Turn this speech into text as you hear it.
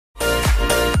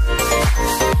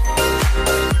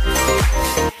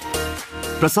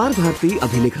प्रसार भारती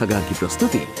अभिलेखागार की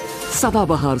प्रस्तुति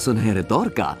सदाबहार सुनहरे दौर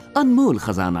का अनमोल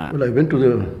खजाना। Well, I went to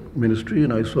the ministry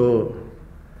and I saw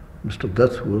Mr.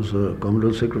 Dutt, who was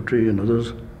Commonwealth Secretary, and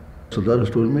others. Sardar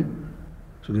has told me.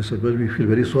 So they said, well, we feel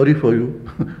very sorry for you.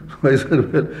 So I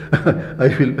said, well, I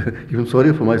feel even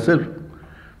sorry for myself.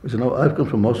 I said, now I've come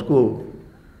from Moscow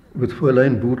with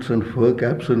fur-lined boots and fur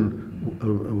caps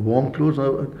and warm clothes.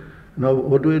 Now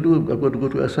what do? I've got to go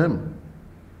to Assam.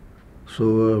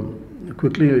 So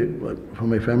quickly, for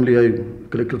my family, I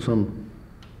collected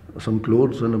some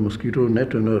clothes and a mosquito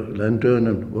net and a lantern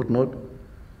and whatnot,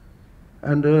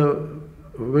 and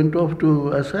went off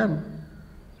to Assam.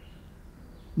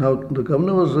 Now the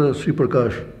governor was Sri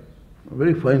Prakash, a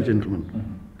very fine gentleman.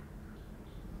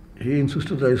 Mm-hmm. He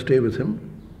insisted that I stay with him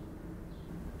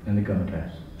in the government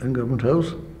house. In government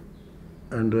house,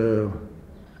 and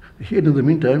he had in the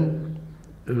meantime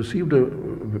received a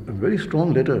very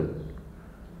strong letter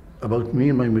about me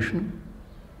and my mission,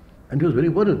 and he was very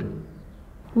worried.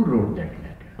 Who wrote that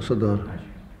letter? Sardar.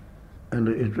 And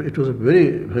it was a very,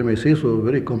 if I may say so, a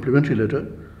very complimentary letter.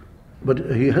 But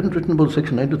he hadn't written about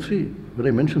Section 93. When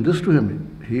I mentioned this to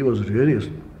him, he was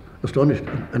really astonished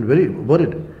and very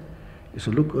worried. He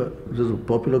said, look, this is a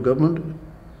popular government.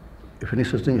 If any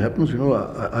such thing happens,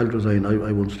 I'll resign.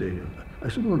 I won't stay here. I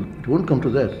said, no, it won't come to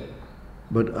that.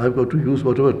 But I've got to use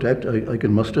whatever tact I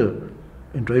can muster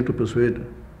in trying to persuade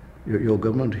your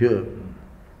government here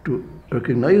to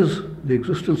recognize the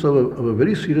existence of a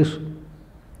very serious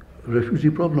refugee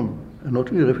problem. And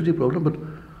not only a refugee problem, but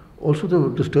also the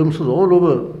disturbances all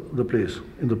over the place,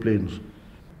 in the plains.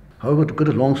 However, to cut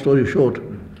a long story short,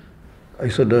 I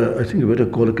said, I think you better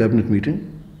call a cabinet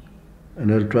meeting,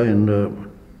 and I'll try and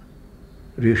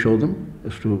reassure them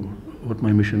as to what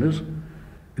my mission is.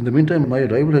 In the meantime, my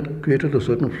arrival had created a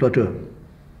certain flutter,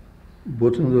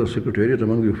 both in the secretariat,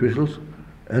 among the officials,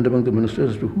 and among the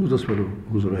ministers, as to who's this fellow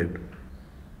who's arrived.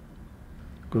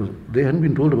 Because they hadn't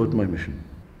been told about my mission.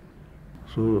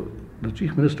 So the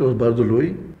chief minister was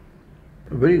Bardoloi,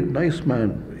 a very nice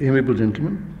man, amiable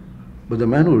gentleman, but the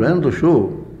man who ran the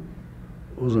show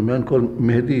was a man called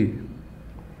Mehdi,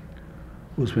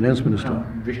 who was finance minister.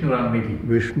 Vishnuram Mehdi.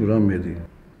 Vishnuram Mehdi.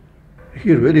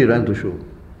 He really ran the show.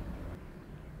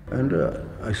 And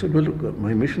I said, well, look,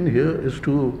 my mission here is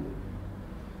to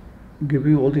give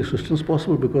you all the assistance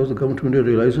possible, because the government of India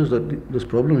realizes that this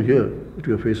problem here that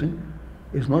you are facing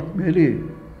is not merely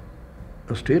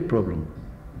a state problem.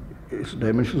 Its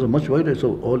dimensions are much wider. It's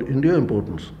of all India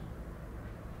importance,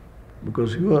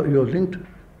 because you are linked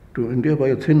to India by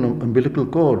a thin umbilical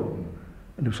cord,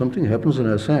 and if something happens in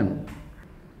Assam,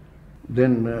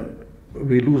 then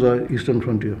we lose our eastern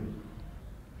frontier.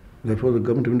 Therefore, the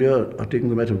government of India are taking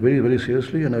the matter very, very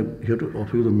seriously, and I'm here to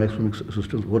offer you the maximum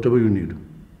assistance, whatever you need.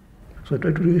 So I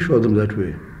tried to reassure them that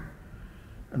way.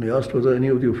 And I asked whether any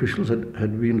of the officials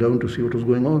had been down to see what was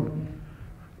going on.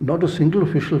 Not a single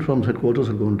official from headquarters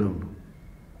had gone down.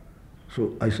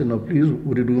 So I said, now please,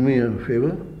 would you do me a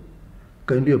favor?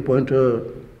 Kindly appoint a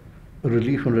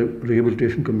relief and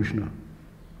rehabilitation commissioner.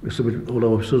 All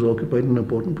our officers are occupied in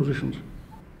important positions.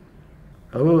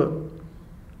 However,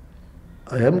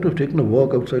 I happened to have taken a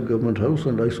walk outside Government House,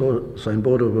 and I saw a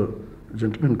signboard of a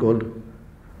gentleman called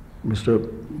Mr.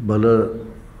 Bala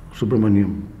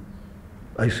Subramaniam,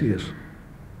 ICS.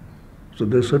 So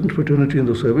there's certain fraternity in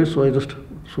the service, so I just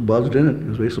barged in, and he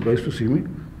was very surprised to see me.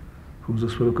 Who's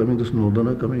this fellow coming, this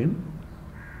northerner coming in?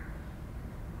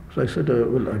 So I said,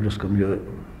 well, I've just come here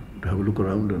to have a look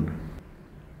around, and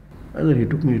then he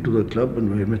took me to the club,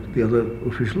 and I met the other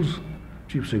officials,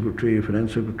 chief secretary,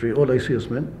 finance secretary, all ICS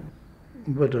men,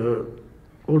 but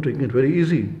all taking it very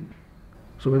easy.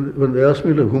 So when they asked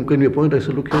me, like, whom can you appoint, I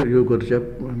said, look here, you've got a chap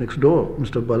next door,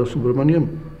 Mr. Bala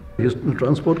Subramaniam. He's the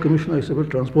transport commissioner. I said, well,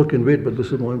 transport can wait, but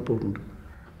this is more important.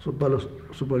 So Bala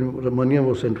Subramaniam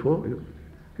was sent for.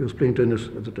 He was playing tennis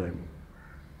at the time.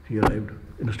 He arrived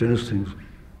in his tennis things.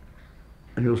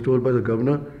 And he was told by the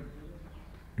governor,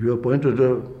 you appointed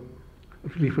a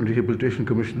relief and rehabilitation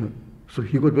commissioner. So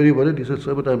he got very worried. He said,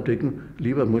 sir, but I'm taking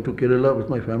leave. I'm going to Kerala with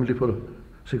my family for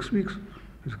 6 weeks.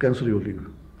 He said, cancel your leave.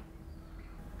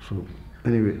 So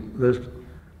anyway,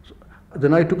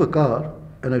 then I took a car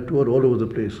and I toured all over the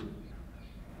place.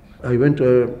 I went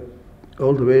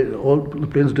all the way, all the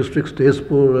plains districts,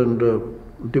 Tezpur and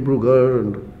Dibrugarh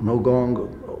and Naugong,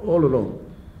 all along.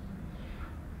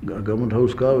 A government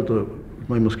house car with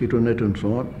my mosquito net and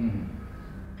so on.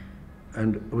 Mm-hmm.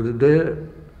 And over there,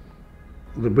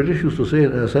 the British used to say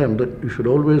in Assam that you should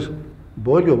always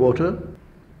boil your water,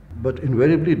 but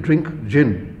invariably drink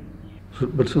gin. So,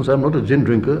 but since I'm not a gin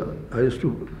drinker, I used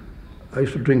to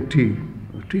drink tea.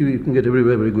 Tea, you can get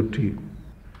everywhere very good tea.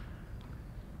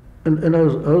 And I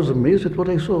was amazed at what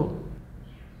I saw.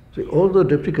 See, all the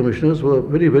deputy commissioners were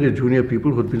very, very junior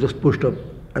people who had been just pushed up,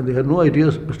 and they had no idea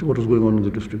as to what was going on in the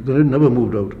district. They had never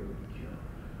moved out.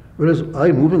 Whereas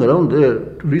I, moving around there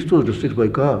to reach those districts by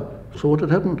car, saw what had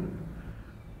happened.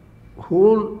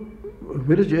 Whole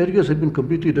village areas had been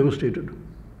completely devastated.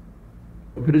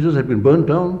 Villages had been burnt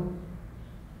down.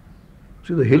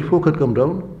 See, the hill folk had come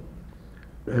down,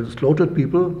 had slaughtered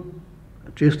people,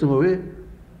 chased them away,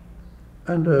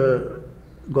 and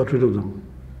got rid of them.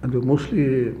 And they were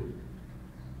mostly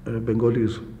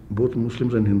Bengalis, both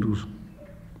Muslims and Hindus.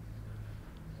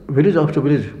 Village after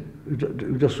village,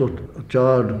 you just saw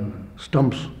charred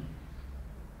stumps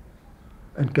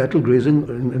and cattle grazing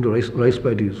in the rice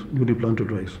paddies, newly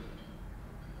planted rice.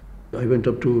 I went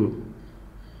up to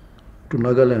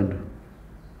Nagaland,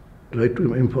 right to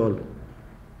Imphal.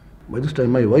 By this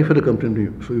time, my wife had accompanied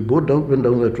me, so we both went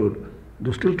down that road. There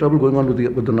was still trouble going on with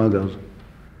the Nagas,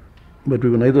 but we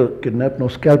were neither kidnapped nor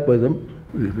scalped by them.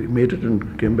 We made it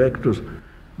and came back.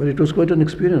 But it was quite an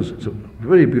experience. It's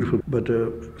very beautiful, but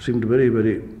seemed very,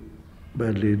 very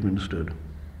badly administered.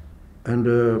 And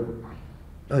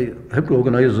I have to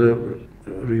organize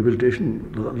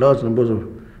rehabilitation. Large numbers of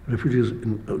refugees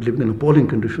living in appalling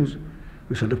conditions.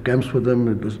 We set up camps for them.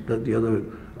 The other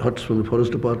huts from the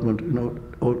forest department.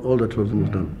 All that sort of thing was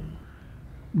done.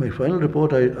 My final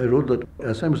report, I wrote that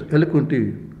Assam is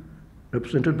eloquently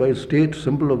represented by a state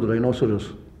symbol of the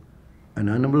rhinoceros, an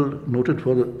animal noted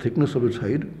for the thickness of its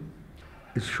hide,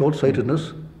 its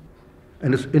short-sightedness,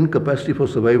 and its incapacity for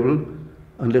survival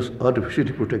unless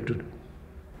artificially protected.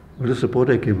 With this report,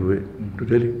 I came away to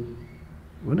Delhi.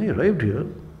 When I arrived here...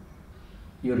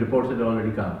 Your reports had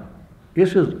already come?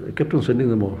 Yes, I kept on sending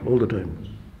them all the time,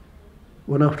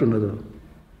 one after another.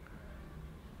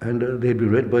 And they had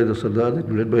been read by the Sardar, they had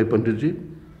been read by Panditji.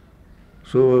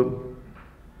 So,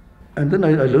 and then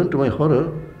I learned to my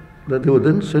horror that they were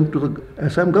then sent to the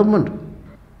Assam government.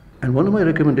 And one of my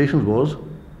recommendations was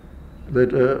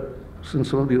that since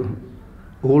some of the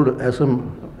old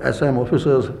Assam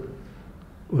officers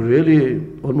were really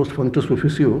almost functus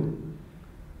officio,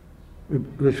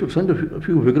 they should send a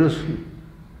few vigorous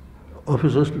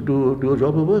officers to do a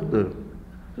job of work there,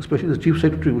 especially the chief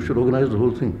secretary who should organize the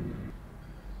whole thing.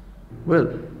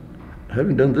 Well,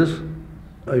 having done this,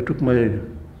 I took my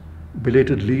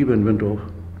belated leave and went off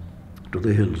to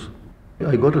the hills.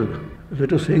 I got a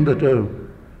letter saying that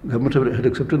government had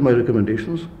accepted my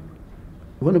recommendations,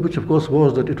 one of which of course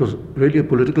was that it was really a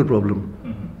political problem,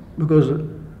 because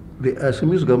the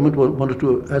Assamese government wanted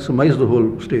to Assamize the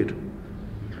whole state,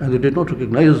 and they did not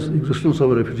recognize the existence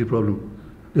of a refugee problem.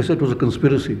 They said it was a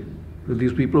conspiracy, that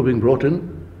these people are being brought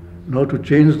in now to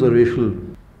change the racial,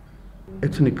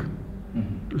 ethnic,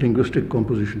 linguistic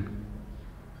composition.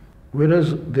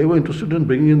 Whereas they were interested in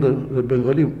bringing in the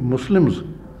Bengali Muslims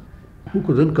who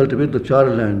could then cultivate the char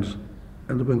lands,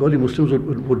 and the Bengali Muslims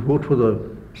would vote for the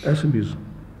Assamese.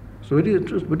 So very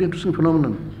interesting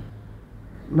phenomenon.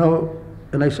 Now,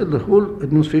 and I said the whole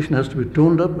administration has to be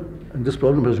toned up, and this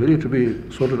problem has really to be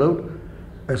sorted out.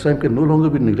 Assam can no longer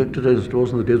be neglected as it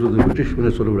was in the days of the British, when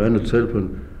it sort of ran itself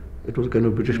and it was a kind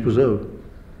of British preserve.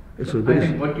 I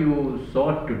think what you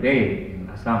saw today in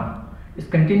Assam is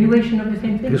continuation of the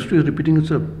same thing. History is repeating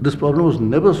itself. This problem was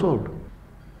never solved.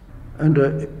 And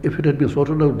if it had been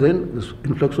sorted out then, this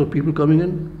influx of people coming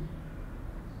in,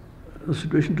 the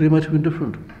situation today might have been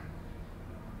different.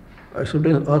 I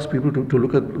sometimes ask people to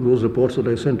look at those reports that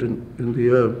I sent in the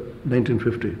year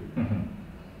 1950,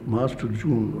 March to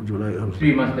June or July.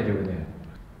 3 months that you were there.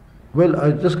 Well,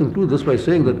 I just conclude this by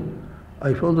saying that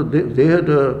I found that they had,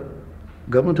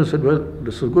 government has said, well,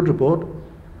 this is a good report.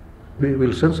 We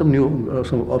will send some new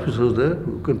some officers there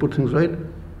who can put things right.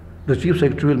 The chief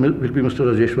secretary will be Mr.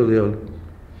 Rajeshwar Dayal.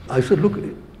 I said, look,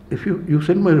 if you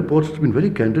send my reports, it's been very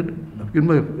candid. I've given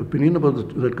my opinion about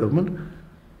that government.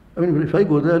 I mean, if I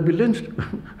go there, I'll be lynched.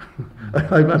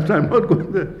 I'm not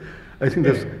going there. I think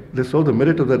they saw the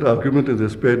merit of that argument and they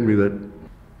spared me that.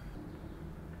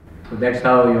 So that's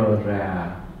how your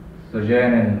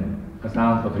sojourn in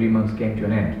Assam for 3 months came to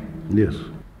an end? Yes.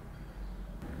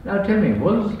 Now tell me,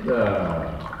 was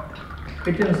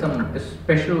it in some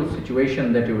special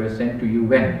situation that you were sent to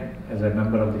UN as a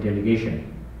member of the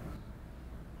delegation,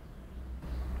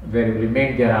 where you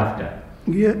remained thereafter?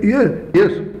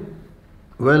 Yes.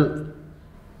 Well,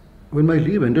 when my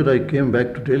leave ended, I came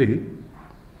back to Delhi,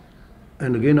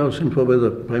 and again I was sent for by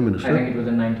the Prime Minister. I think it was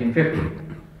in 1950.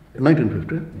 In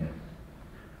 1950? Yeah.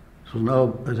 So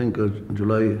now, I think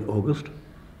July, August.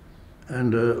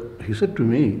 And he said to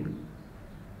me,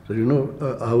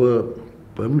 that our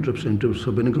permanent representative,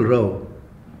 Sir Benegal Rao,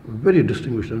 very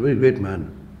distinguished and very great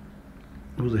man,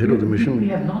 He was the head of the mission. We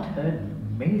have not heard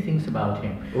many things about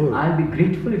him. Oh. I'll be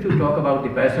grateful if you talk about the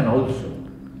person also.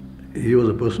 He was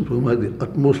a person for whom I had the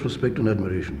utmost respect and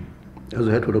admiration, as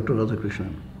I had for Dr.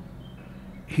 Radhakrishnan.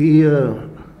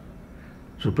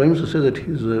 So Prime Minister said that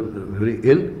he's very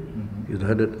ill. Mm-hmm. He's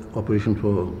had an operation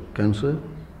for cancer,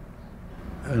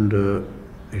 and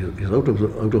he's out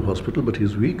of hospital, but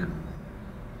he's weak.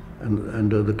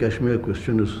 And the Kashmir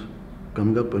question is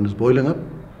coming up and is boiling up.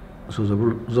 So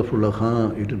Zafrullah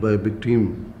Khan, aided by a big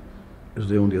team, is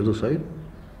there on the other side,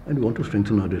 and we want to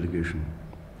strengthen our delegation.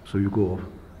 So you go off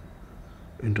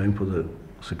in time for the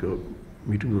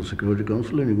meeting of the Security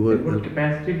Council, and you go. In what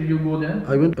capacity did you go there?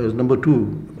 I went as number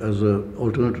 2, as an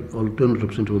alternate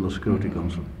representative of the Security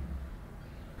Council.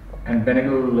 And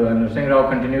Benegul Singh Rao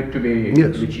continued to be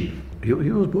the chief? He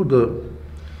was both the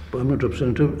permanent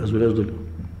representative as well as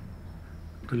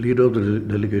the leader of the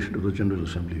delegation to the General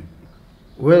Assembly.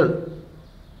 Well,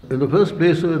 in the first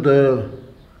place, the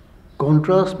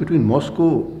contrast between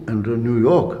Moscow and New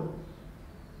York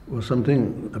was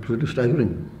something absolutely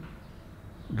staggering.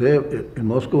 There in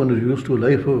Moscow, one is used to a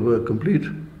life of complete,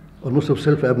 almost of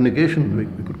self-abnegation.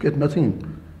 We could get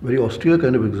nothing, very austere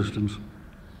kind of existence.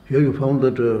 Here you found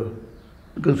that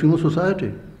consumer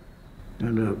society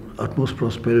and utmost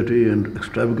prosperity and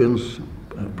extravagance.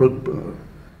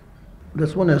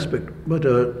 That's one aspect. But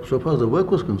so far as the work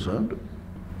was concerned,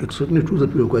 it's certainly true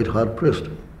that we were quite hard-pressed.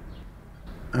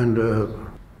 And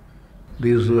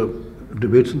these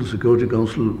debates in the Security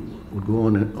Council would go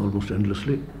on almost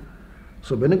endlessly.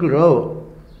 So Benegul Rao,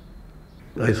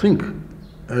 I think,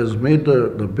 has made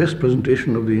the best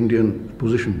presentation of the Indian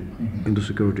position in the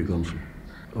Security Council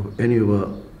of any of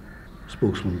our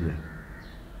spokesmen there.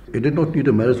 It did not need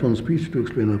a marathon speech to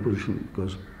explain our position,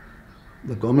 because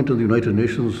the comment of the United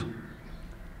Nations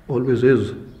always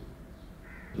is,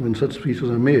 when such speeches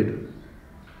are made,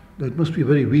 that it must be a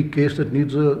very weak case that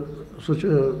needs such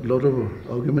a lot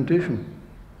of argumentation.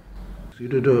 He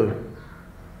did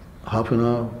half an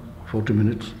hour, 40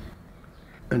 minutes,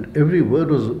 and every word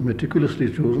was meticulously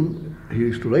chosen. He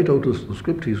used to write out the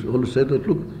script. He always said that,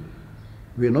 look,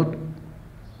 we are not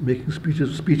making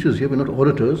speeches here, we're not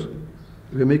orators,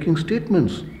 we're making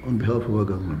statements on behalf of our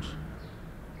governments.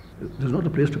 There's not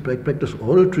a place to practice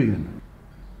oratory in.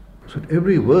 So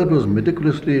every word was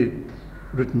meticulously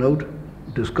written out,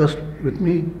 discussed with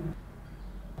me.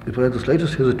 If I had the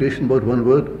slightest hesitation about one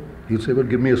word, he'd say, well,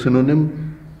 give me a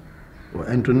synonym or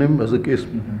antonym, as the case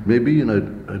may be, and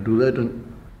I'd do that.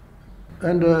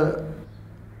 And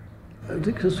I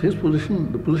think his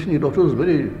position, the position he adopted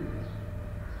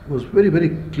was very, very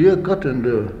clear-cut and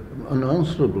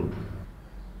unanswerable.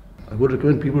 I would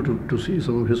recommend people to see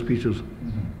some of his speeches.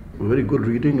 Very good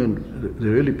reading, and they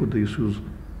really put the issues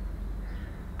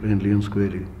plainly and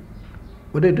squarely.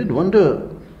 But I did wonder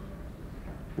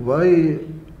why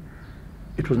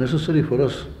it was necessary for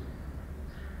us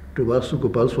to ask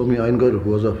Gopal Swami Iyengar, who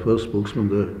was our first spokesman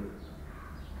there,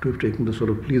 to have taken the sort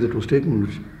of plea that was taken,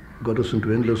 which got us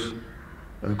into endless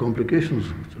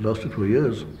complications, which lasted for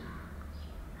years,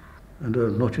 and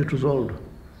not yet resolved.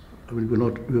 I mean,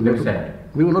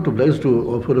 we were not obliged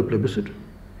to offer a plebiscite.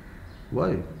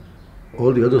 Why?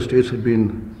 All the other states had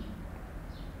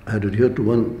adhered to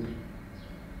one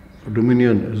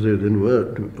dominion, as they then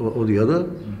were, or the other,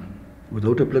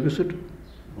 without a plebiscite,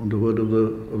 on the word of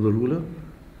the ruler.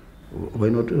 Why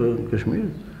not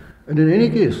Kashmir? And in any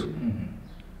case,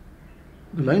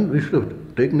 the line we should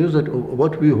have taken is that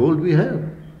what we hold, we have.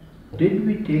 Did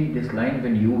we take this line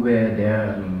when you were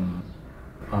there,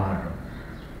 our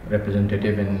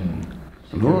representative in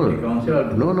Security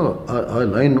Council? No. Our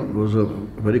line was a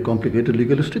very complicated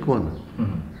legalistic one.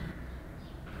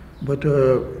 But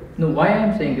no, why I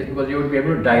am saying this, because you would be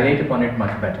able to dilate upon it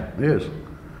much better. Yes.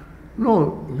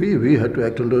 No, we had to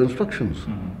act under instructions.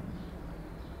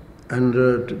 And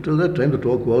till that time, the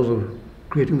talk was of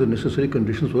creating the necessary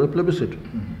conditions for a plebiscite.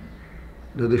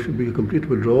 That there should be a complete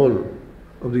withdrawal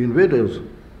of the invaders,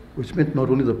 which meant not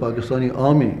only the Pakistani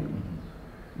army,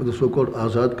 but the so-called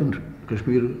Azad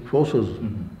Kashmir forces,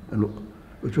 and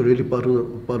which were really part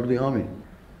of the army,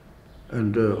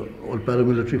 and all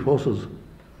paramilitary forces.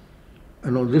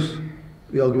 And on this,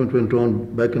 the argument went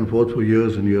on back and forth for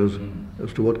years and years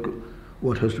as to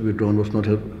what has to be drawn, what's not.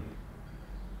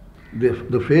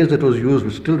 The phrase that was used,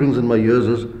 which still rings in my ears,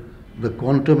 is the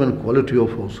quantum and quality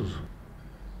of forces.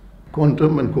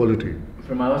 Quantum and quality.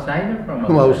 From our side or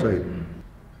from our side?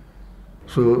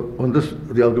 So on this,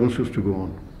 the arguments used to go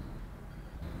on.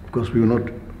 Of course, we were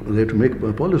not there to make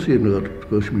a policy in regard to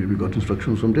Kashmir. We got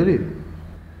instructions from Delhi.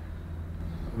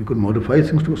 We could modify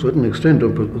things to a certain extent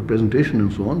of presentation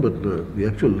and so on, but the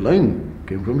actual line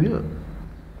came from here.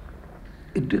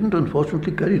 it didn't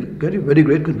unfortunately carry very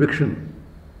great conviction.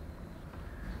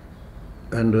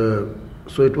 And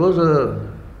so it was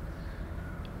a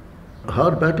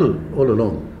hard battle all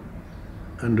along.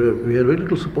 And we had very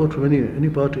little support from any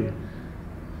party.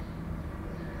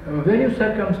 Were you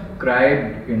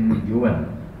circumscribed in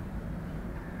UN?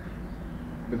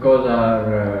 Because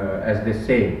our, as they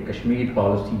say, Kashmir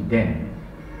policy then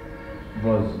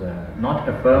was not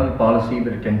a firm policy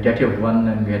but a tentative one,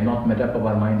 and we had not made up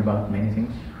our mind about many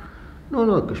things?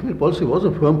 No, Kashmir policy was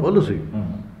a firm policy.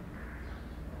 Mm-hmm.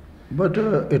 But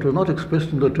it was not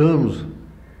expressed in the terms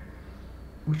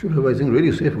which would have, I think,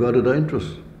 really safeguarded our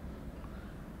interests.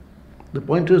 The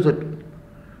point is that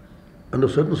under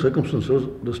certain circumstances,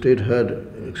 the state had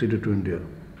acceded to India.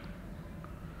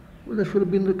 Well, that should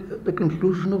have been the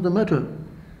conclusion of the matter.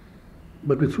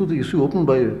 But we threw the issue open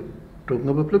by talking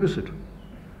of a plebiscite,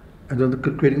 and then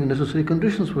creating the necessary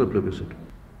conditions for a plebiscite.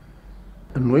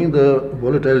 And knowing the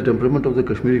volatile temperament of the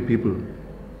Kashmiri people,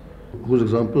 whose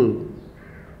example,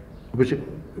 which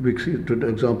we see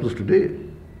examples today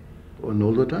and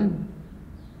all the time,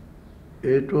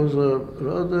 it was a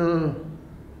rather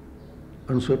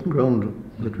uncertain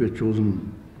ground that we had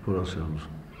chosen for ourselves.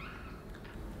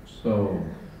 So,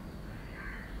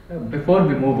 before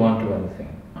we move on to other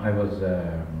things, I was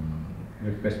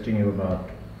requesting you about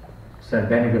Sir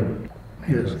Bengal,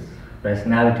 Yes.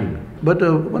 personality. But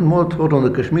one more thought on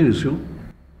the Kashmir issue.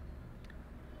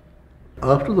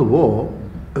 After the war,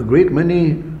 a great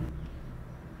many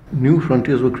new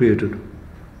frontiers were created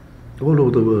all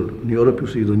over the world. In Europe, you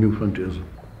see the new frontiers,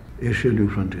 Asia, new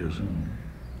frontiers.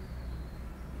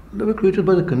 They were created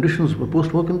by the conditions,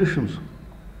 post-war conditions.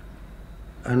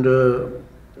 And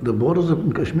the borders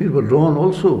of Kashmir were drawn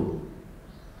also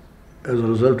as a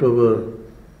result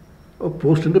of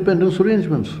post-independence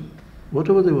arrangements,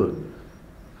 whatever they were.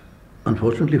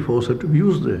 Unfortunately, force had to be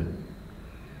used there.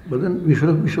 But then we should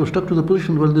have stuck to the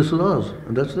position, well, this is ours,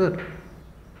 and that's that.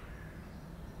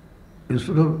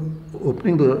 Instead of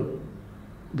opening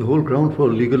the whole ground for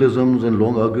legalisms and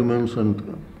long arguments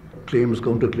and claims,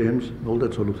 counterclaims, all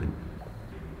that sort of thing.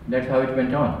 That's how it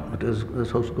went on.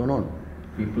 That's how it's gone on.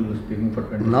 People were speaking for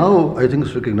 20 Now, I think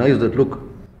it's recognized that, look,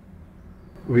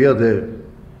 we are there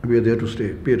to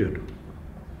stay, period.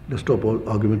 Let's stop all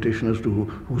argumentation as to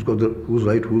who's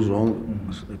right, who's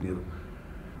wrong.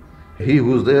 He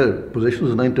who's there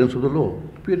possessions 9/10 of the law,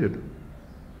 period.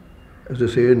 As they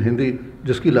say in Hindi,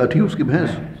 jiski lathi uski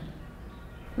bhais.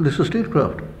 This is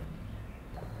statecraft.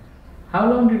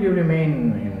 How long did you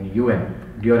remain in UN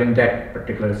during that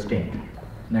particular stint,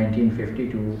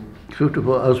 1950 to...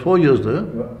 54. I was 4 years there.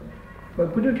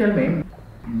 But could you tell me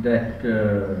that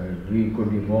we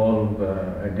could evolve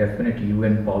a definite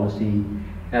UN policy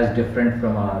as different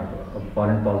from our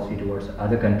foreign policy towards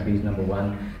other countries, number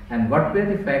one, and what were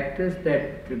the factors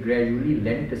that gradually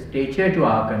lent the stature to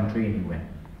our country in UN?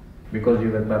 Because you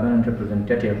were permanent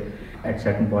representative at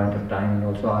certain point of time and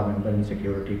also our member in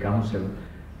Security Council,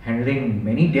 handling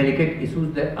many delicate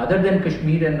issues that other than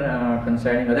Kashmir and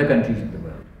concerning other countries in the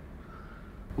world.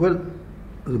 Well,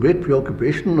 the great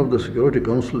preoccupation of the Security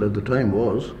Council at the time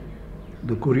was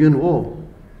the Korean War,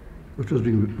 which was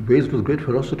being waged with great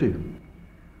ferocity.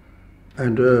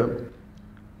 And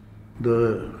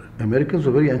the Americans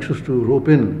were very anxious to rope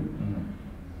in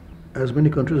as many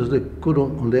countries as they could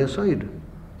on their side.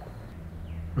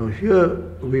 Now here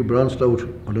we branched out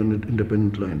on an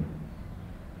independent line.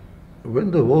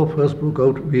 When the war first broke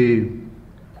out, we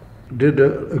did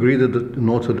agree that the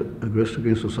North had aggressed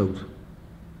against the South,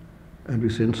 and we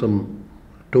sent some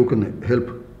token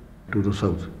help to the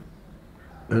South.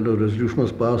 And a resolution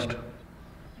was passed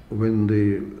when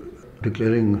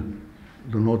declaring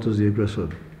the North as the aggressor.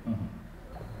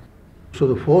 So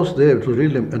the force there, it was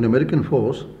really an American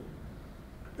force,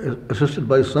 assisted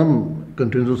by some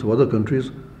contingents of other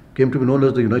countries, came to be known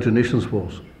as the United Nations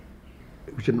force,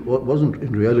 which wasn't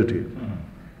in reality.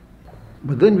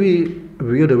 But then we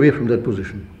veered away from that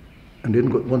position and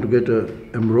didn't want to get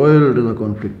embroiled in a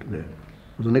conflict there.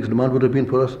 The next demand would have been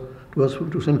for us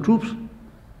to send troops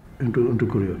into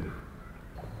Korea.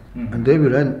 And there we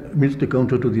ran immediately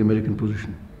counter to the American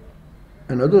position.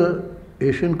 And other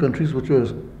Asian countries, which were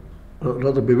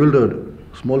rather bewildered,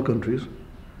 small countries,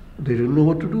 they didn't know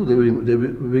what to do. They were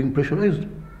being pressurized.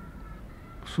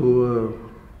 So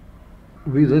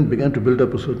we then began to build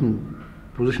up a certain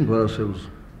position for ourselves,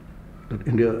 that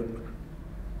India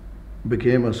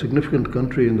became a significant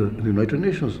country in the United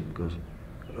Nations, because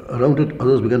around it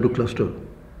others began to cluster.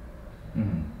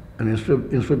 And instead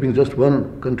of being just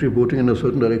one country voting in a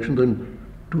certain direction, then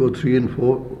 2 or 3 and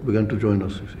 4 began to join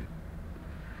us, you see.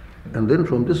 And then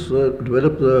from this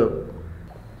developed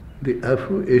the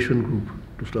Afro-Asian group,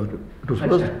 to start with.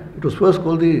 It was first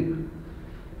called the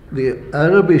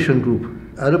Arab Asian Group.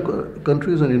 Arab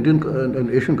countries and Indian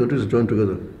and Asian countries joined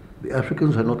together. The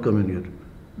Africans had not come in yet.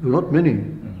 There were not many,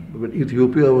 but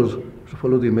Ethiopia was to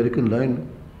follow the American line,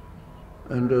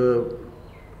 and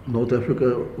North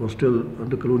Africa was still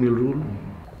under colonial rule.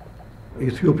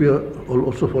 Ethiopia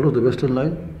also followed the Western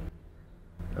line,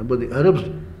 but the Arabs,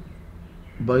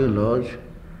 by and large,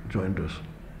 joined us.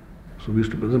 So we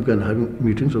used to be them kind of having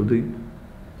meetings of the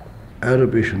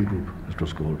Arab Asian Group, as it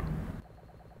was called.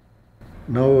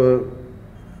 Now,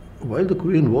 while the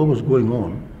Korean War was going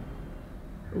on,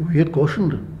 we had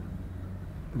cautioned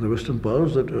the Western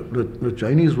powers that the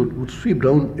Chinese would sweep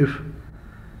down if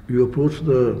you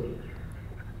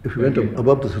if you went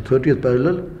above the 30th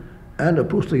parallel and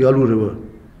approached the Yalu River.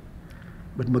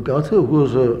 But MacArthur, who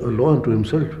was a law unto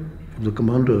himself, the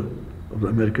commander of the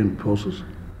American forces,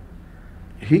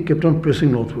 he kept on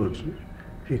pressing northwards.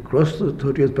 He crossed the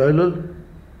 30th parallel,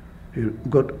 he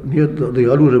got near the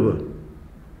Yalu River,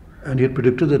 and he had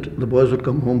predicted that the boys would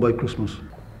come home by Christmas.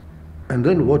 And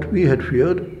then what we had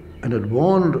feared and had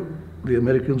warned the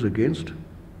Americans against,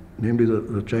 namely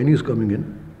the Chinese coming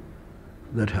in,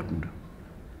 that happened.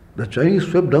 The Chinese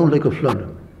swept down like a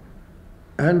flood,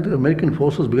 and the American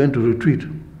forces began to retreat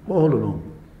all along.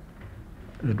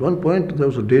 And at one point there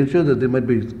was a danger that they might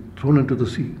be thrown into the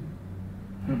sea.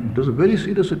 It was a very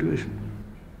serious situation.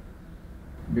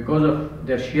 Because of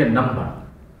their sheer number?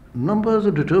 Numbers,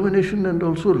 the determination, and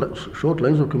also short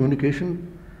lines of communication.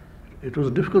 It was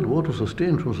a difficult war to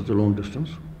sustain from such a long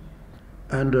distance.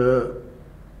 And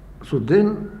so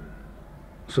then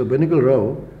Sir Benigal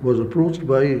Rao was approached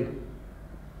by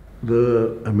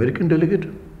the American delegate,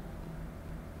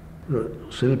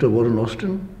 Senator Warren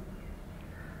Austin,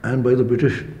 and by the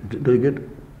British delegate,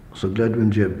 Sir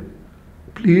Gladwin Jebb.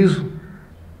 Please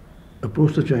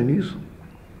approach the Chinese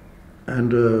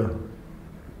and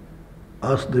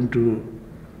ask them to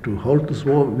halt this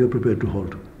war. We are prepared to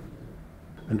halt.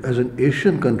 And as an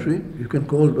Asian country, you can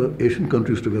call the Asian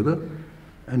countries together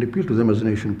and appeal to them as an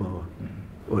Asian power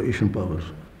or Asian powers.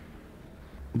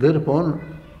 Thereupon,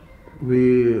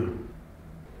 we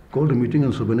called a meeting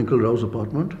in Sir Benigal Rao's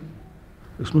apartment.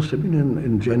 This must have been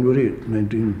in January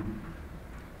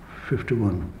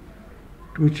 1951,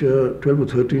 to which 12 or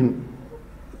 13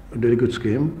 delegates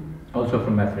came. Also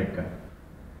from Africa?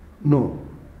 No.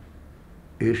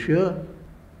 Asia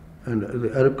and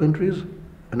the Arab countries,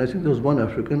 and I think there was one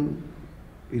African,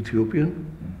 Ethiopian,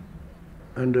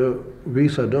 and we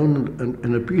sat down and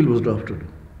an appeal was drafted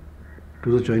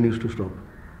to the Chinese to stop.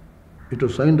 It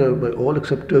was signed by all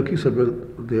except Turkey said, well,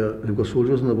 they've got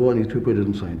soldiers in the war, and Ethiopia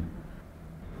didn't sign.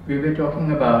 We were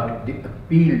talking about the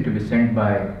appeal to be sent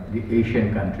by the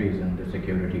Asian countries in the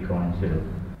Security Council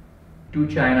to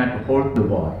China to halt the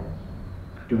war,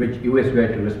 to which US were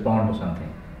to respond to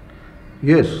something.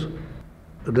 Yes,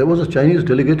 there was a Chinese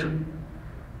delegate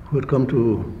who had come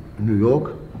to New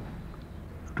York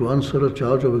to answer a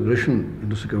charge of aggression in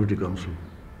the Security Council.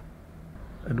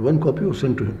 And one copy was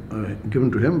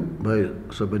given to him by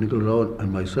Sir Benigal Rao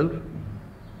and myself.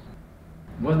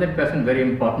 Was that person very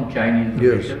important Chinese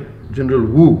official? Yes, General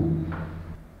Wu.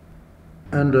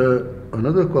 And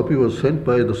another copy was sent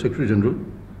by the Secretary General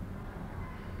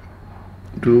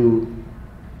to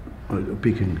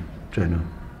Peking, China.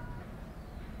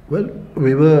 Well,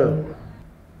 we were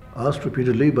asked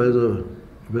repeatedly by the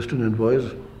Western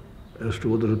envoys as to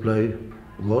what the reply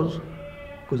was,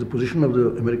 because the position of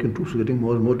the American troops was getting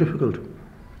more and more difficult,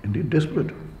 indeed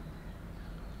desperate.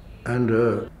 And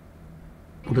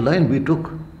the line we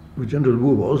took with General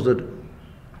Wu was that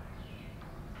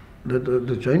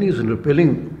the Chinese, in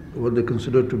repelling what they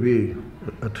considered to be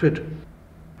a threat,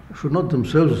 should not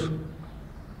themselves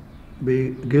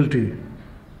be guilty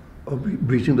of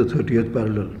breaching the 30th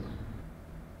parallel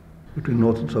between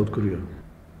North and South Korea.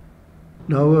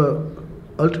 Now,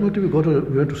 ultimately, we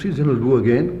went to see General Wu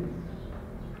again,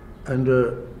 and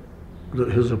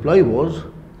his reply was,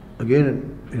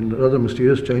 again in rather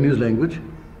mysterious Chinese language,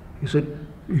 he said,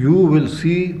 "You will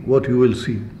see what you will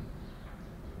see."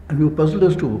 And we were puzzled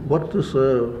as to what this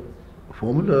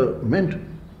formula meant.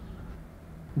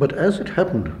 But as it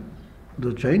happened,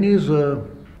 the Chinese,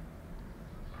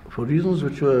 for reasons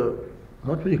which were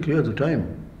not very clear at the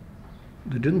time,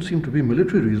 they didn't seem to be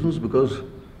military reasons, because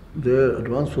their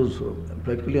advance was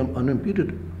practically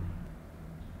unimpeded.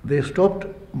 They stopped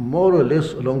more or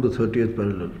less along the 30th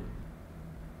parallel,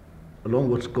 along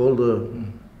what's called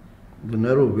the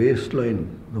narrow waistline,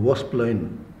 the WASP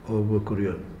line of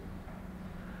Korea.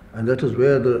 And that is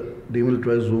where the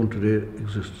demilitarized zone today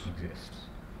exists.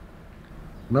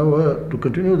 Now, to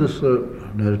continue this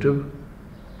narrative,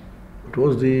 it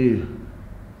was the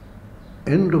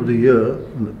end of the year,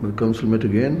 the council met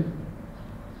again,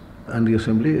 and the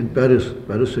assembly in Paris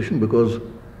session, because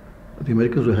the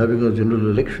Americans were having a general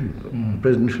election,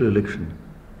 presidential election,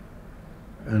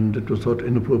 and it was thought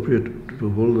inappropriate to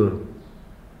hold the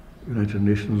United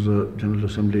Nations General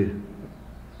Assembly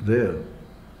there.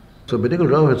 So Bengal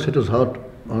Rao had set his heart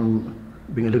on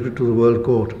being elected to the World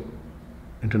Court,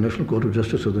 International Court of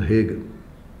Justice at The Hague.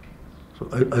 So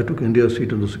I took India's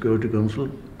seat in the Security Council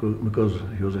because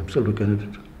he was himself a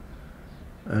candidate.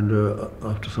 And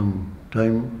after some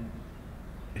time,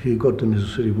 he got the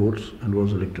necessary votes and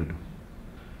was elected.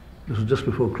 This was just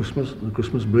before Christmas, the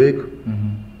Christmas break.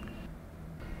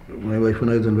 My wife and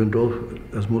I then went off,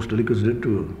 as most delegates did,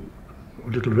 to a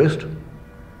little rest.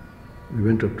 We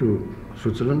went up to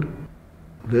Switzerland.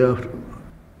 Thereafter,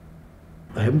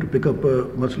 I happened to pick up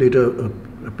much later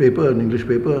a paper, an English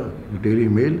paper, the Daily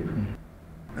Mail.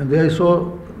 And there I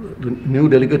saw the new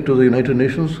delegate to the United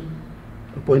Nations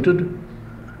appointed,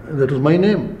 and that was my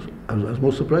name. I was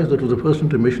most surprised. That was the first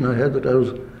intimation I had that I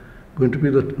was going to be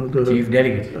the chief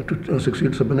delegate to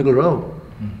succeed Sir Bengal Rao.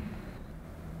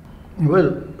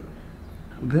 Well,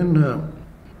 then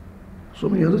so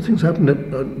many other things happened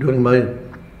during my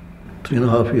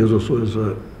 3.5 years or so as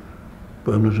a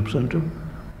permanent representative.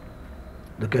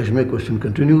 The Kashmir question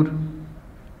continued.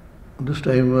 This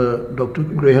time Dr.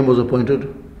 Graham was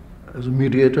appointed as a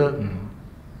mediator,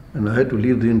 and I had to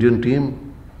lead the Indian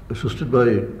team, assisted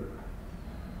by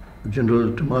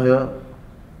General Timaya,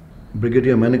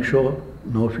 Brigadier Manekshaw,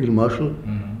 now Field Marshal,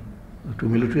 the two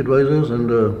military advisors, and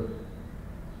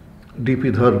D.P.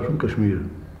 Dhar from Kashmir.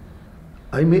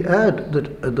 I may add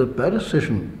that at the Paris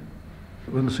session,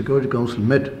 when the Security Council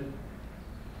met,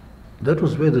 that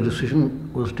was where the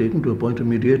decision was taken to appoint a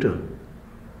mediator.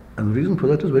 And the reason for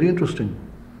that is very interesting.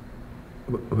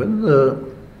 When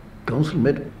the council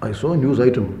met, I saw a news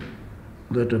item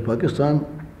that Pakistan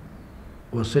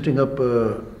was setting up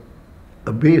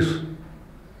a base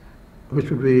which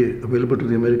would be available to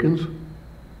the Americans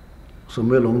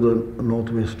somewhere along the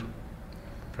northwest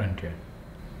frontier.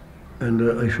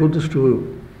 And I showed this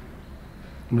to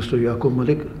Mr. Yaqub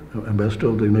Malik, ambassador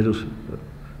of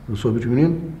the Soviet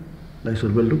Union. And I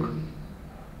said, well, look,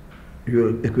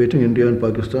 you're equating India and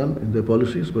Pakistan in their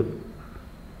policies, but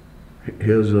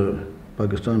here's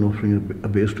Pakistan offering a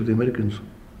base to the Americans.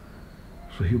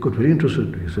 So he got very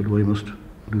interested. He said, well, I must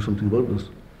do something about this.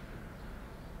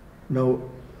 Now,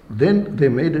 then they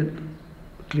made it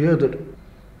clear that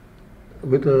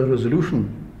with a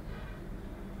resolution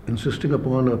insisting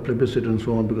upon a plebiscite and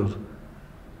so on, because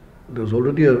there was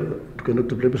already to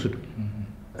conduct a plebiscite.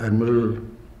 Admiral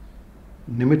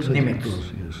Nimitz, I think it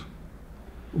was, yes,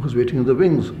 was waiting in the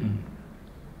wings.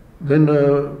 Then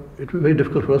it was very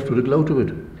difficult for us to wriggle out of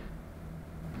it.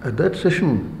 At that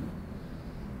session,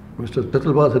 Mr.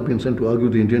 Tetalwad had been sent to argue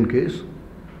the Indian case,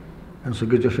 and Sir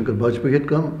Jaishankar Bajpayee had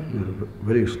come, a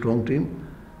very strong team,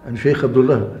 and Sheikh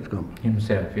Abdullah had come.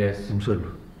 Himself, yes. Himself.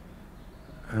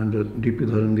 And D.P.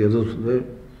 Dhar and the others were there.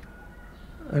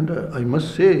 And I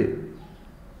must say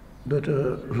that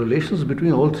relations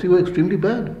between all three were extremely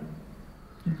bad.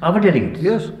 Our delegates?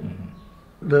 Yes.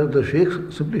 The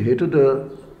Sheikh simply hated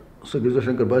Sir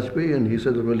Jaishankar Bajpayee, and he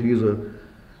said that, well,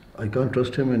 I can't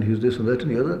trust him, and he's this and that and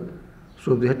the other.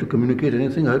 So if they had to communicate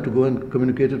anything, I had to go and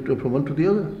communicate it from one to the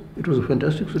other. It was a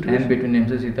fantastic situation. And between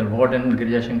Mr. Tetalwad and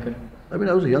Jaishankar? I mean,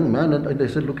 I was a young man, and I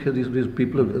said, look here, these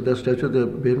people of their stature, they're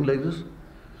behaving like this.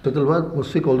 Tetalwad was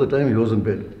sick all the time, he was in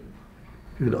bed.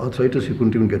 He had arthritis, he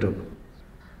couldn't even get up.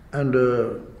 And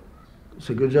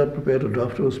Sigurja prepared a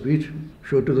draft of a speech,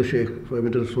 showed to the Sheikh. So I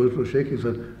went and showed it to the Sheikh. He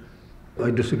said,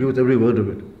 I disagree with every word of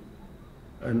it.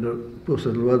 And poor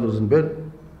Tetalwad was in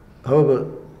bed. However,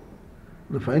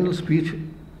 the final speech,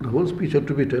 the whole speech had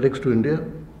to be telex to India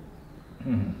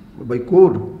by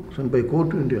code, sent by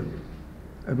code to India.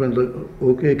 And when the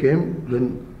OK came,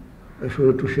 then I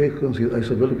showed it to Sheikh, and I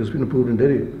said, well, it's been approved in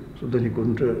Delhi. So then he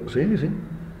couldn't say anything.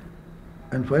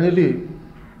 And finally,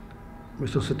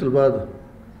 Mr. Tetalwad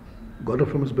got up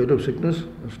from his bed of sickness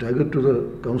and staggered to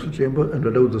the council chamber and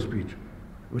read out the speech,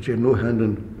 which he had no hand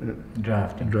in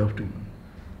drafting.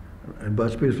 And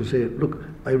Bajpayee used to say, look,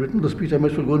 I've written the speech, I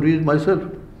might as well go and read it myself.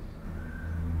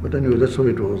 But anyway, that's how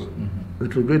it was. It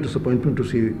was a great disappointment to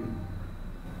see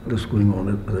this going on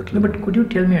at that level. No, but could you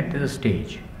tell me at this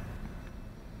stage,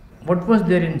 what was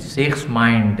there in Sheikh's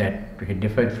mind that he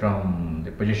differed from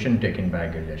the position taken by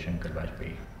Jaishankar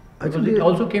Bajpayee? Because it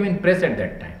also came in press at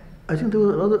that time. I think they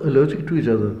were rather allergic to each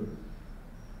other.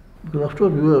 Because after all,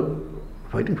 we were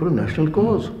fighting for a national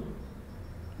cause.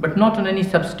 But not on any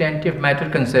substantive matter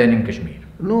concerning Kashmir.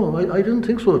 No, I didn't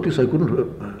think so. At least I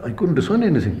couldn't discern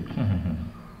anything.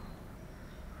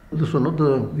 This was not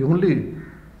the only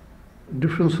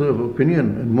difference of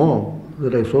opinion and more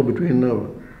that I saw between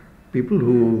people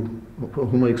for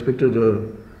whom I expected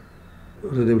that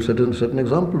they would set an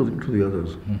example to the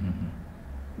others.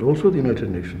 Also the United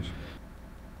Nations.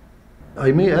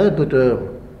 I may add that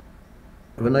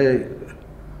when I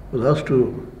was asked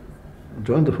to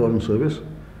join the Foreign Service,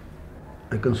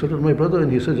 I consulted my brother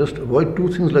and he said, just avoid two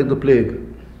things like the plague.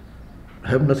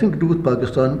 Have nothing to do with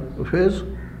Pakistan affairs,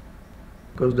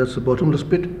 because that's a bottomless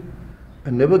pit,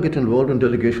 and never get involved in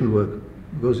delegation work,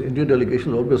 because Indian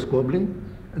delegations are always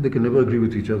squabbling and they can never agree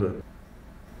with each other.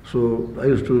 So I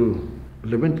used to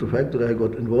lament the fact that I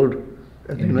got involved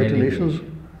at the United Nations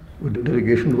with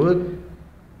delegation work.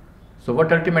 So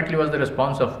what ultimately was the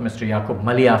response of Mr. Yaqub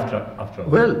Mali after all?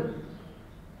 Well,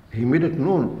 he made it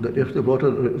known that if they brought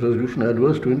a resolution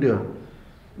adverse to India,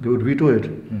 they would veto it.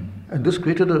 And this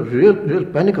created a real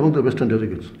panic among the Western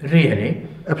delegates. Really?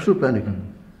 Absolute panic.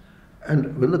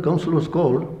 And when the council was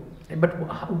called... But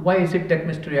why is it that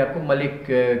Mr. Yaqub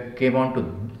Malik came on to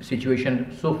the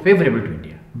situation so favorable to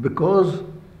India? Because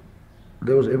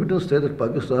there was evidence there that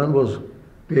Pakistan was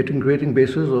creating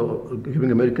bases or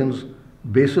giving Americans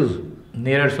bases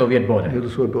near Soviet border. Near the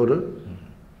Soviet border.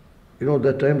 You know, at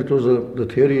that time it was the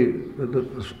theory that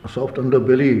the soft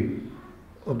underbelly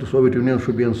of the Soviet Union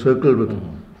should be encircled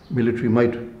with military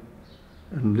might.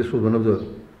 And this was one of the...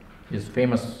 His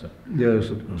famous... Yes,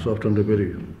 soft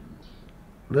underbelly.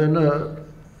 Then,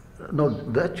 now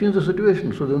that changed the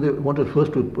situation. So then they wanted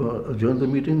first to adjourn the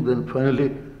meeting, then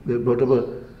finally they brought up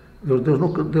there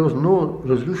was no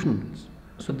resolution.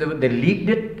 So they leaked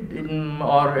it,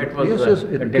 or it was yes,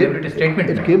 a deliberate statement?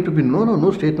 It came to be,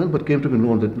 no statement, but came to be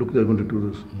known that, look, they're going to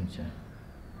do this.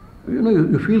 You know,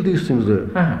 you feel these things there.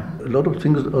 A lot of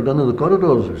things are done in the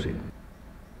corridors, you see.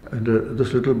 And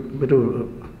this little bit of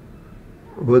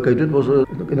work I did was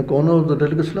in a corner of the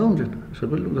delegates' lounge. I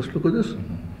said, well, let's look at this.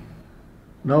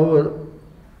 Now,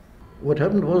 what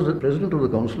happened was the president of the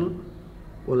council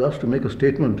was asked to make a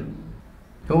statement.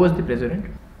 Who was the president?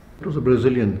 It was a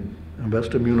Brazilian,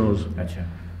 Ambassador Munoz. Achha.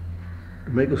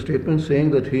 To make a statement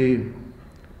saying that he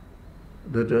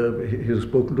has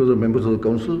spoken to the members of the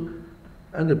council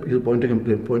and that he's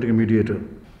appointing a mediator.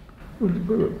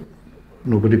 Well,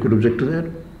 nobody could object to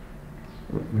that.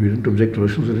 We didn't object,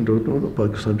 Russians didn't object,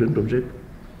 Pakistan didn't object.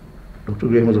 Dr.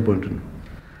 Graham was appointed.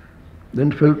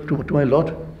 Then it fell to my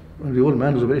lot. The old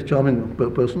man was a very charming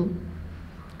person.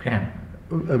 Graham?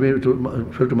 I mean, it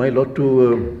fell to my lot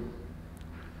to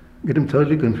get him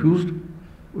thoroughly confused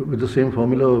with the same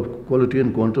formula of quality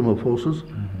and quantum of forces,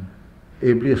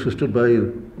 ably assisted by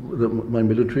my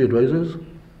military advisors,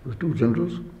 the two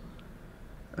generals.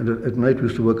 And at night we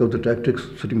used to work out the tactics,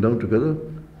 sitting down together,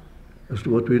 as to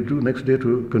what we'd do next day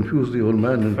to confuse the old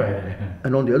man.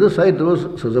 And on the other side there was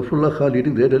Sir Zafrullah Khan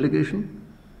leading their delegation,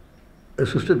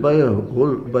 assisted by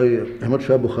Ahmad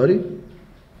Shah Bukhari,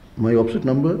 my opposite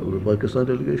number of the Pakistan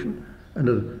delegation, and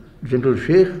a General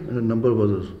Sheikh and a number of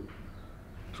others.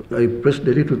 So I pressed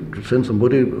Delhi to send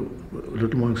somebody a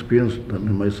little more experienced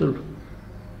than myself.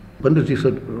 Panditji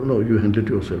said, no, you handle it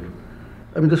yourself.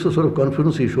 I mean, this is the sort of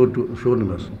confidence he showed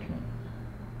in us.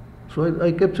 So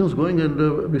I kept things going,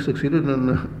 and we succeeded,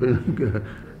 and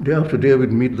day after day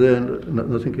we'd meet there and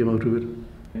nothing came out of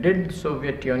it. Did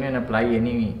Soviet Union apply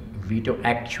any veto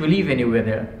actually when you were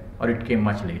there, or it came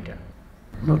much later?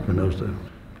 Not when I was there.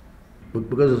 But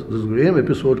because this Graham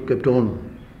episode kept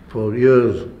on for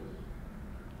years,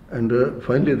 and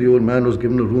finally the old man was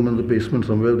given a room in the basement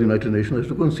somewhere of the United Nations. I used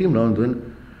to go and see him now and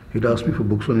then. He'd ask me for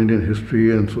books on Indian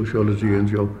history and sociology and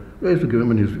geography. I used to give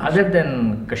him his views. Other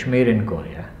than Kashmir and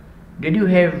Korea, did you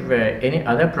have any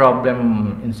other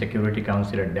problem in Security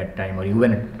Council at that time, or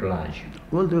even at large?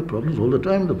 Well, there were problems all the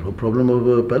time. The problem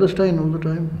of Palestine all the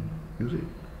time, you see.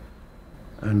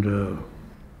 And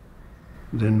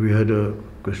then we had a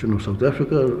question of South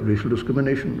Africa, racial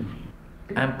discrimination.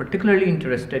 I'm particularly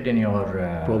interested in your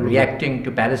reacting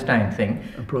to Palestine thing,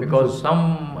 because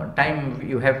some time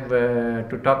you have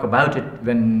to talk about it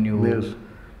when you... Yes.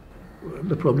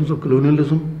 The problems of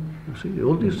colonialism, you see,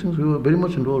 all these things we were very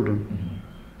much involved in.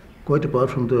 Quite apart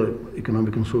from the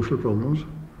economic and social problems,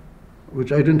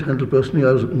 which I didn't handle personally.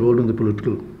 I was involved in the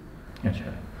political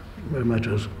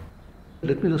matters.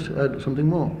 Let me just add something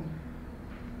more.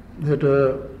 That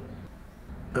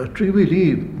Trygve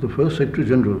Lie, the first Secretary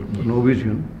General, the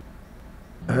Norwegian,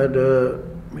 had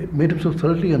made himself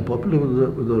thoroughly unpopular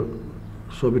with the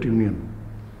Soviet Union,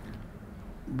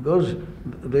 because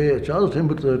they charged him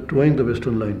with towing the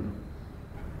Western line.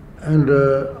 And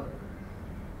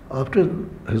after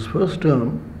his first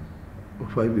term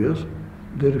of 5 years,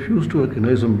 they refused to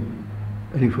recognize him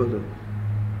any further.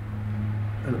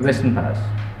 Western powers?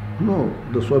 No,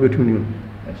 the Soviet Union.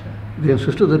 Achha. They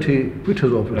insisted that he quit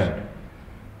his office. Right.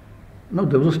 Now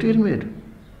there was a stalemate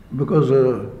because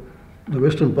the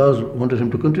Western powers wanted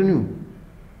him to continue.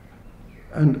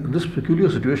 And this peculiar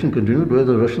situation continued where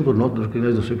the Russians would not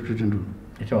recognize the Secretary General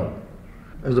At all?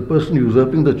 as the person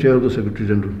usurping the chair of the Secretary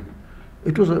General.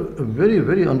 It was a very,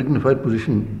 very undignified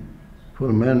position for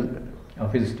a man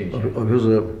Of his station. of his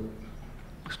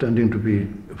standing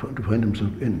to find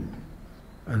himself in.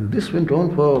 And this went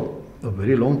on for a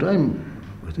very long time,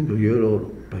 I think a year or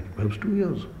perhaps 2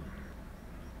 years.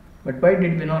 But why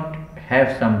did we not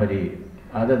have somebody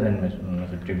other than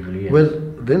Mr. Tribuli? Well,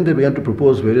 then they began to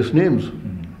propose various names.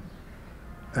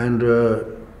 And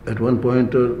at one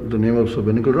point the name of Sir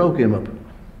Benikal Rao came up.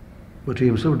 But he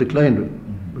himself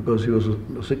declined because he was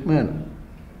a sick man.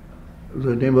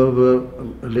 The name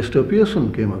of Lester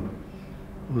Pearson came up.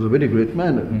 He was a very great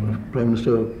man, Prime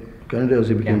Minister of Canada as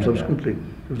he became subsequently.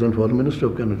 He was then Foreign Minister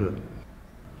of Canada.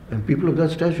 And people of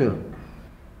that stature.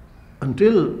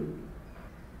 Until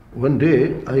one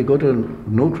day I got a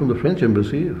note from the French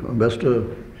embassy, Ambassador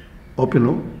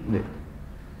Opinot,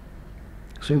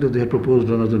 saying that they had proposed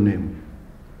another name.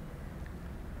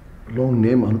 Long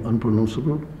name,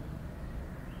 unpronounceable,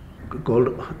 called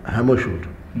Hammarskjöld.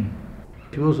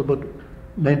 He was about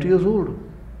 90 years old.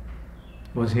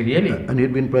 Was he really? And he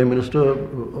had been Prime Minister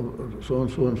of so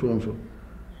and so and so and so.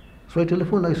 So I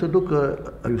telephoned, I said, look,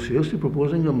 are you seriously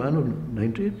proposing a man of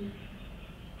 90?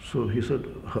 So he said,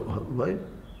 why?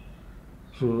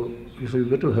 So he said, you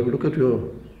better have a look at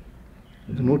the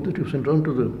note that you sent round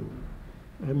to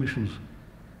the missions.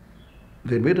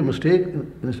 They made a mistake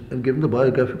in giving the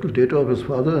biographical data of his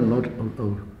father and not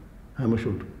of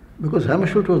Hammarskjöld. Because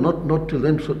Hammarskjöld was not till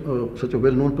then such a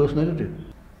well-known personality.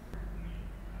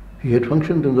 He had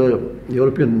functioned in the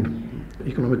European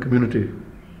Economic Community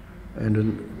and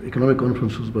in economic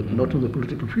conferences, but not in the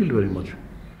political field very much.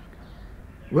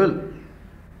 Well,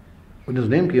 when his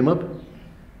name came up,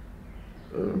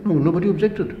 nobody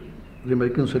objected. The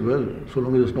Americans said, well, so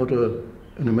long as it's not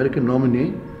an American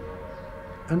nominee,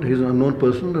 and he's an unknown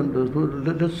person, and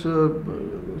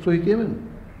so he came in.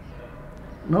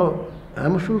 Now,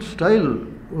 Hammarskjöld's style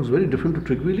was very different to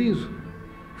Tryggveli's.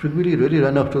 Tryggveli really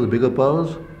ran after the bigger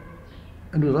powers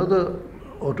and was rather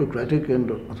autocratic and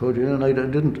authoritarian, and I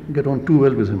didn't get on too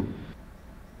well with him.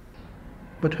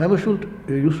 But Hammarskjöld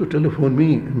used to telephone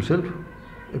me himself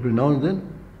every now and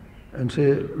then and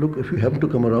say, look, if you happen to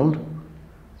come around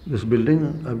this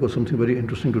building, I've got something very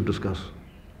interesting to discuss.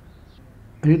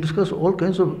 And he discussed all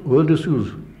kinds of world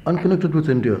issues unconnected with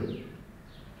India.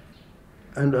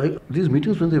 And these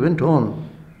meetings, when they went on,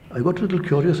 I got a little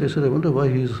curious. I said, I wonder why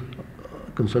he's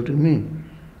consulting me.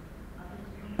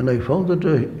 And I found that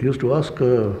he used to ask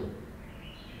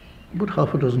about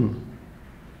half a dozen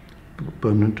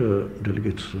permanent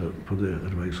delegates for their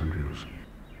advice and views.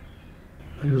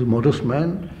 He was a modest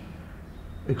man,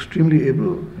 extremely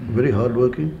able, very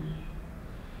hardworking,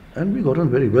 and we got on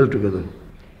very well together.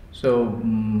 So,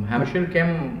 Hammarskjöld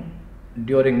came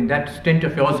during that stint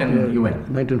of yours in UN?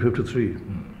 1953.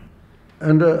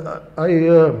 And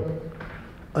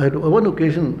I had one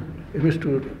occasion in which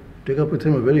to take up with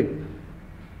him a very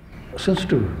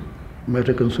sensitive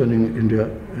matter concerning India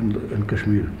and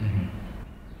Kashmir.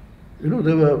 You know,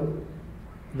 there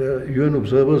were UN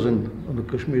observers on the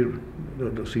Kashmir,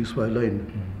 the ceasefire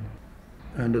line.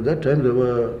 And at that time there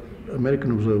were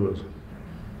American observers.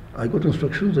 I got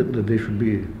instructions that they should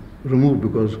be removed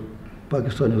because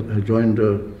Pakistan has joined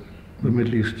the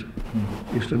Middle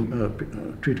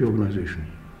Eastern Treaty Organization.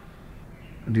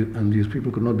 And these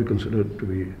people could not be considered to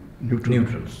be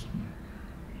neutrals.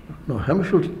 Now,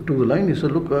 Hammarskjöld took the line. He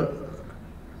said, look,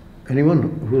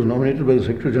 anyone who is nominated by the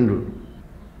Secretary General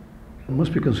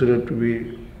must be considered to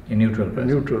be a neutral person.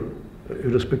 Neutral,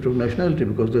 irrespective of nationality,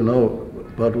 because they're now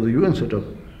part of the UN setup.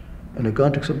 And I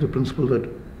can't accept the principle that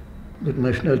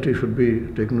nationality should be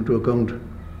taken into account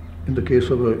in the case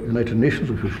of a United Nations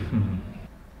official.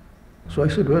 So I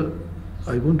said, well,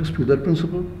 I won't dispute that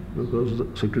principle because the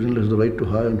Secretary General has the right to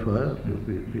hire and fire.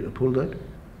 We uphold that.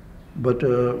 But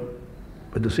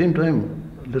at the same time,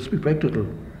 let's be practical.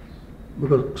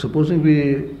 Because supposing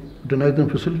we deny them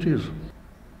facilities,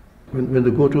 when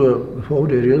they go to the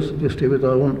forward areas, they stay with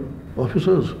our own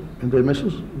officers in their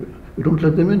messes. We don't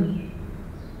let them in.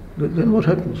 Then what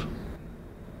happens?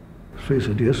 So he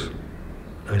said, yes,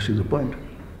 I see the point.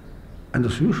 And the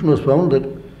solution was found that,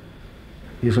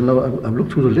 he said, now I've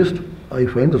looked through the list, I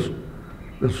find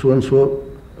that so-and-so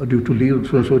are due to leave,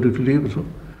 so-and-so are due to leave.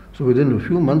 So within a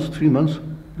few months, 3 months,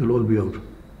 they'll all be out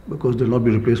because they'll not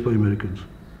be replaced by Americans.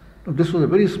 Now this was a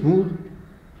very smooth,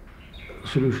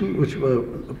 solution which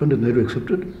Pandit Nehru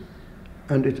accepted,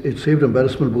 and it saved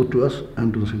embarrassment both to us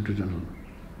and to the Secretary General.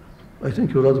 I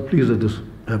think you're rather pleased that this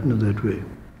happened in that way.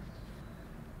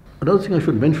 Another thing I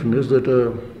should mention is that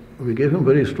we gave him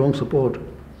very strong support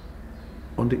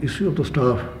on the issue of the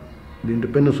staff, the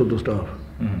independence of the staff.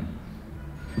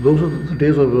 Mm-hmm. Those are the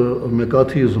days of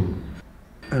McCarthyism,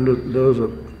 and there was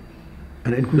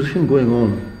an inquisition going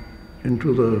on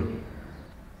into the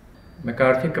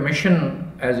McCarthy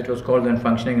Commission, as it was called then,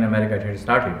 functioning in America, it had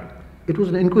started. It was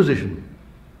an inquisition,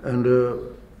 and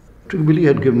Tocqueville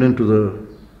had given in to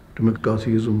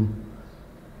McCarthyism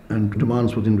and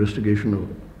demands for the investigation of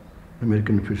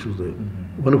American officials there,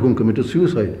 mm-hmm. one of whom committed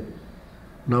suicide.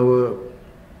 Now,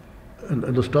 and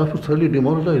the staff was thoroughly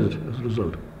demoralized as a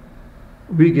result.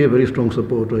 We gave very strong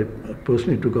support. I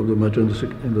personally took up the matter in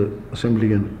the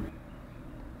assembly, and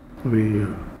we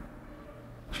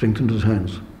strengthened his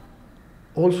hands.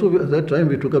 Also, at that time,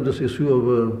 we took up this issue of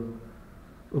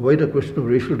a wider question of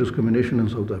racial discrimination in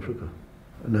South Africa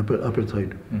and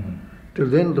apartheid. Mm-hmm. Till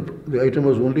then, the item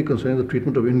was only concerning the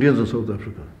treatment of Indians in South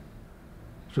Africa.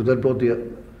 So that brought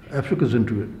the Africans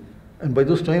into it. And by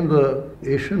this time, the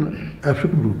Asian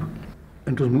African group,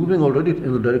 and it was moving already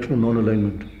in the direction of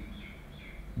non-alignment.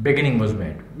 Beginning was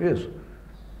made. Yes.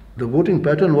 The voting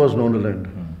pattern was non-aligned.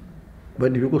 Mm-hmm.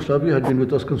 But Yugoslavia had been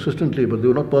with us consistently, but they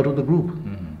were not part of the group.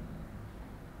 Mm-hmm.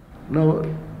 Now,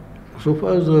 so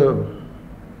far as the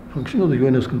functioning of the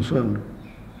UN is concerned,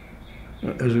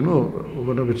 as you know,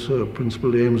 one of its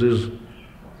principal aims is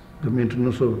the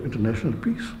maintenance of international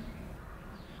peace.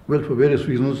 Well, for various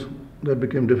reasons, that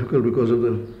became difficult because of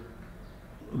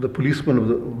the policemen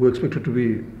who were expected to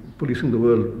be policing the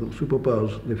world, the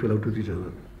superpowers, they fell out with each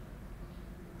other.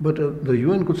 But the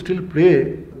UN could still play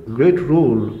a great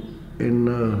role in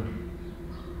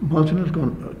marginal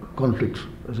conflicts,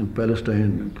 as in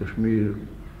Palestine, Kashmir,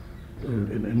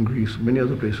 in Greece, many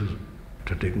other places,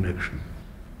 to take action.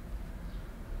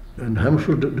 And Ham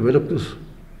should develop this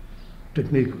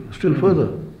technique still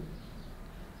further,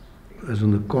 as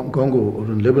in the Congo or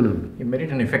in Lebanon. He made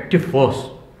it an effective force.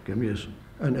 Yes.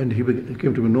 And he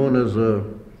came to be known as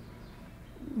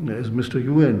Mr.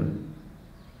 UN.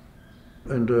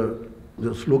 And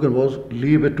the slogan was,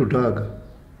 leave it to Dag.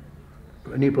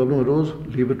 If any problem arose,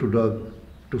 leave it to Dag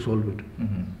to solve it.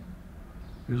 Mm-hmm.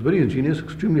 He was very ingenious,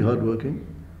 extremely hardworking,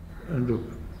 and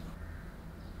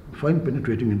fine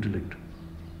penetrating intellect.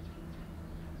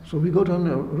 So we got on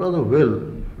rather well,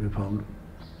 we found.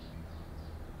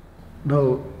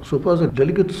 Now, so far as the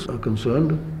delegates are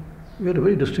concerned, we had a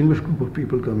very distinguished group of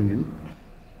people coming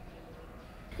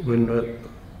in. When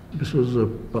this was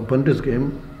Pandit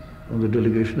came on the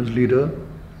delegation as leader,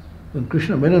 then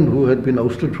Krishna Menon, who had been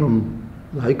ousted from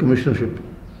the High Commissionership,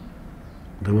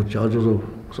 there were charges of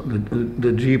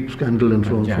the Jeep scandal and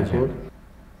so on and so forth.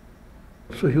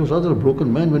 So he was rather a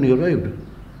broken man when he arrived.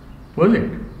 Was it?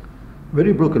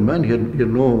 Very broken man. He had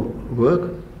no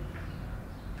work,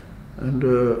 and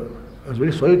I was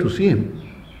very sorry to see him.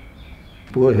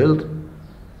 Poor health.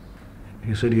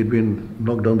 He said he had been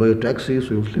knocked down by a taxi, so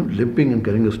he was limping and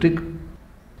carrying a stick.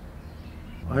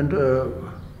 And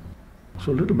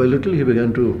so little by little he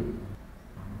began to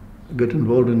get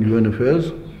involved in UN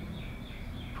affairs,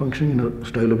 functioning in a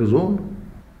style of his own.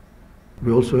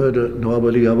 We also had Nawab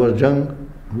Ali Yawar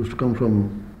Jung, who used to come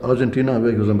from Argentina,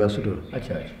 where he was ambassador.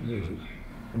 Achha. Yes.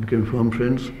 We became firm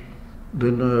friends.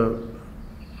 Then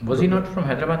was he not from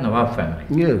Hyderabad Nawab family?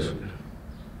 Yes.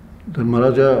 Then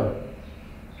Maharaja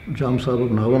Jam Sahib of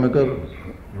Navanagar,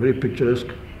 very picturesque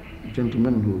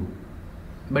gentleman who...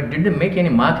 But did they make any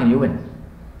mark in UN?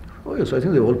 Oh yes, I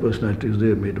think they're all personalities.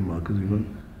 They made a mark in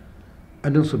UN.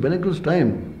 And in Sir Benegal's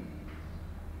time,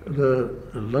 the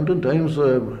London Times,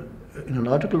 in an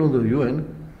article on the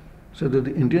UN, said that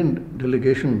the Indian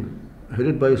delegation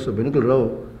headed by Sir Benegal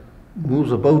Rao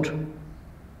moves about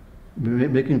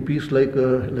making peace like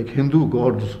Hindu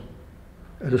gods,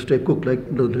 as a stay cook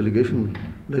like the delegation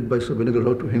led by Sir Benegal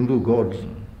Rao to Hindu gods.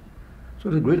 So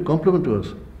it's a great compliment to us,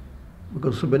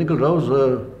 because Sir Benegal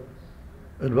Rao's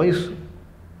advice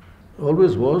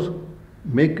always was,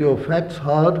 make your facts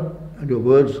hard and your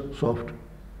words soft,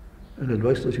 an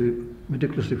advice that he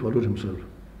meticulously followed himself.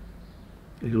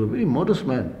 He was a very modest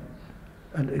man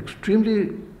and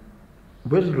extremely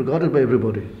well regarded by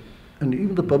everybody, and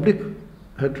even the public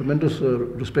had tremendous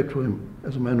respect for him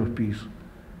as a man of peace.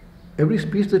 Every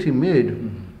speech that he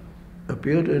made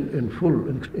appeared in full,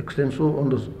 in extenso, on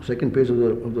the second page of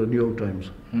the New York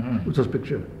Times, with his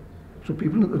picture. So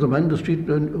people, the man in the street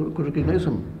could recognize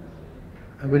him.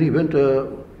 And when he went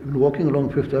walking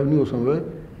along Fifth Avenue or somewhere,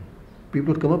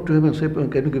 people would come up to him and say,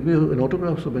 can you give me an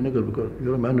autograph, Sir Benegal, because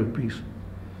you're a man of peace.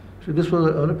 See, this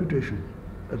was our reputation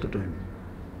at the time.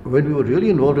 When we were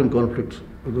really involved in conflicts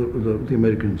with the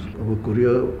Americans over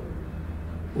Korea,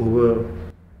 over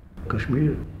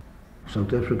Kashmir,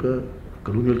 South Africa,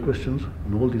 colonial questions,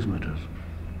 and all these matters.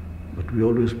 But we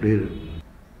always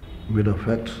made our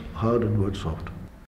facts hard and words soft.